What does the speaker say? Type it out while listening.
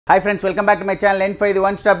Hi friends, welcome back to my channel N5 the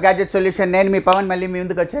one stop gadget solution. నేను మీ పవన్ మళ్ళీ మీ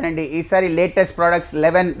ముందుకు వచ్చానండి. ఈసారి లేటెస్ట్ ప్రొడక్ట్స్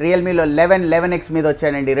 11 REALME లో 11X మీద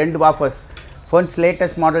వచ్చానండి. రెండు ఆఫర్స్ ఫోన్స్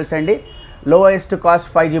లేటెస్ట్ మోడల్స్ అండి. లోయెస్ట్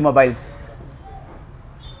కాస్ట్ 5G మొబైల్స్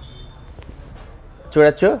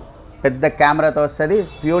చూడొచ్చు. పెద్ద కెమెరాతో వస్తుంది,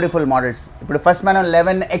 బ్యూటిఫుల్ మోడల్స్. ఇప్పుడు ఫస్ట్ మనం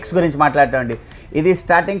 11X గురించి మాట్లాడతామండి. ఇది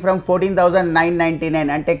స్టార్టింగ్ ఫ్రమ్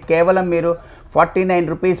 14,999 అంటే కేవలం మీరు 49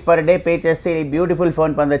 రూపీస్ పర్ డే పే చేస్తే ఈ బ్యూటిఫుల్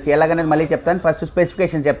ఫోన్ పొందొచ్చు. ఎలాగనేది మళ్ళీ చెప్తాను. ఫస్ట్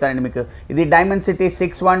స్పెసిఫికేషన్ చెప్తానండి మీకు. ఇది Dimensity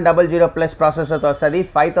 6100 ప్లస్ ప్రాసెసర్తో వస్తుంది.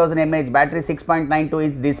 5000 mAh బ్యాటరీ, 6.92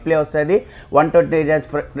 ఇంచ్ డిస్ప్లే వస్తుంది, 120 Hz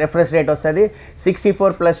రిఫ్రెష్ రేట్ వస్తుంది,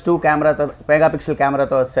 64+2 కెమెరాతో మెగాపిక్సెల్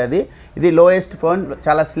కెమెరాతో వస్తుంది. ఇది లోయెస్ట్ ఫోన్,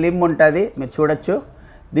 చాలా స్లిమ్ ఉంటుంది, మీరు చూడొచ్చు.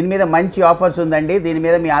 దీని మీద మంచి ఆఫర్స్ ఉందండి. దీని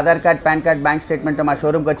మీద మీ Aadhaar card, pan card, bank statement మా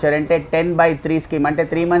షోరూమ్కి వచ్చారంటే 10/3 స్కీమ్ అంటే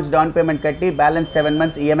 3 months డౌన్ పేమెంట్ కట్టి బ్యాలెన్స్ 7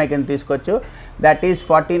 months ఈఎంఐ కింద తీసుకోవచ్చు. That is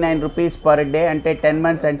 49 rupees per day అంటే 10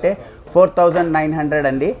 months అంటే 4,900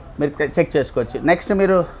 అండి. మీరు చెక్ చేసుకోవచ్చు. నెక్స్ట్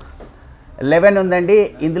మీరు 11 ఉందండి.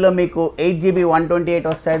 ఇందులో మీకు 8GB 128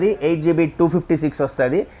 వస్తుంది, 8GB 256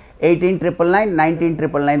 వస్తుంది, 18,999,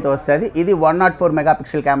 19,999తో వస్తుంది. ఇది 104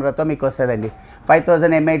 మెగాపిక్సెల్ కెమెరాతో మీకు వస్తుందండి.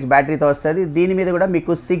 5000 mAh బ్యాటరీతో వస్తుంది. దీని మీద కూడా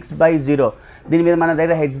మీకు 6/0. దీని మీద మన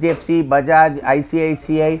దగ్గర HDFC, Bajaj,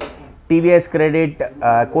 ICICI, TVS credit,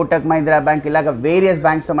 Kotak Mahindra bank ఇలాగ వేరియస్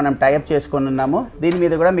బ్యాంక్స్తో మనం టైఅప్ చేసుకొని ఉన్నాము. దీని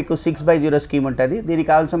మీద కూడా మీకు 6/0 స్కీమ్ ఉంటుంది.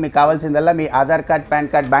 దీనికి మీకు కావాల్సిందల్లా మీ Aadhaar card,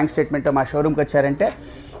 pan card, bank statement మా షోరూమ్కి వచ్చారంటే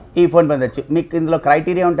ఈ ఫోన్ పొందొచ్చు. మీకు ఇందులో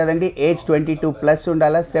క్రైటీరియా ఉంటుందండి. ఏజ్ 22+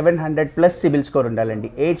 ఉండాలా, 700+ సిబిల్ స్కోర్ ఉండాలండి.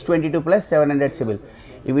 ఏజ్ 22+ 700 సిబిల్.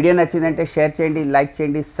 ఈ వీడియో నచ్చిందంటే షేర్ చేయండి, లైక్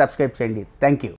చేయండి, సబ్స్క్రైబ్ చేయండి. Thank you.